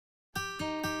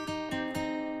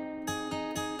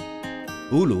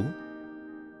Ulu,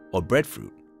 or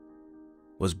breadfruit,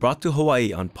 was brought to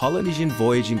Hawaii on Polynesian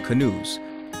voyaging canoes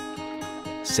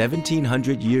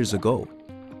 1,700 years ago.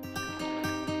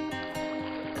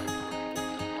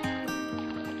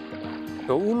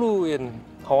 The ulu in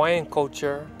Hawaiian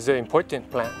culture is an important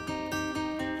plant.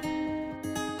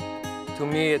 To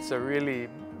me, it's a really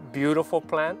beautiful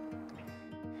plant.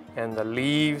 And the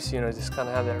leaves, just kind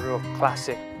of have that real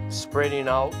classic spreading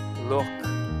out look.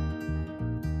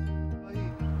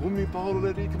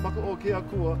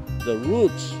 The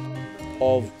roots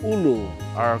of ulu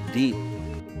are deep.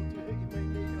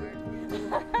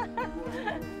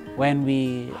 When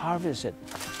we harvest it,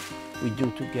 we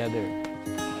do together.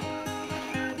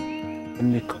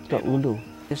 When we cook the ulu,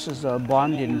 this is a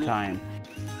bonding time.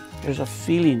 There's a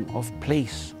feeling of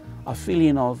place, a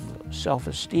feeling of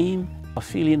self-esteem, a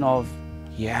feeling of,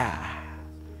 yeah.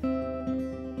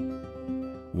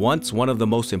 Once one of the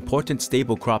most important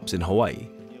staple crops in Hawaii,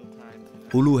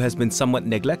 ulu has been somewhat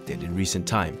neglected in recent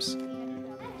times.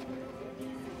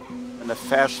 When the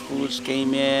fast foods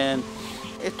came in,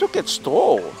 it took its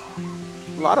toll.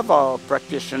 A lot of our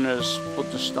practitioners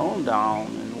put the stone down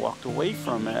and walked away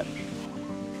from it.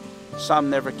 Some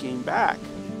never came back.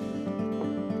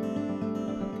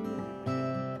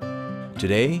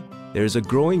 Today, there is a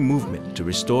growing movement to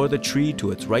restore the tree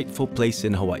to its rightful place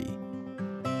in Hawaii,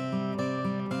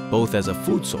 both as a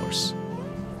food source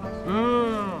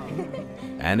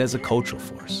and as a cultural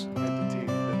force.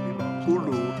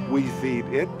 Ulu, we feed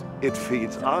it, it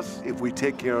feeds us. If we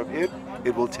take care of it,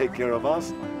 it will take care of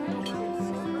us.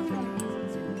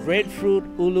 Breadfruit,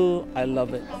 ulu, I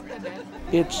love it.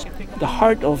 It's the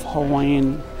heart of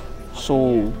Hawaiian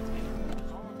soul.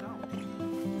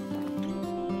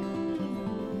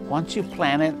 Once you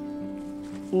plant it,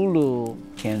 ulu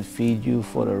can feed you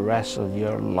for the rest of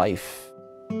your life.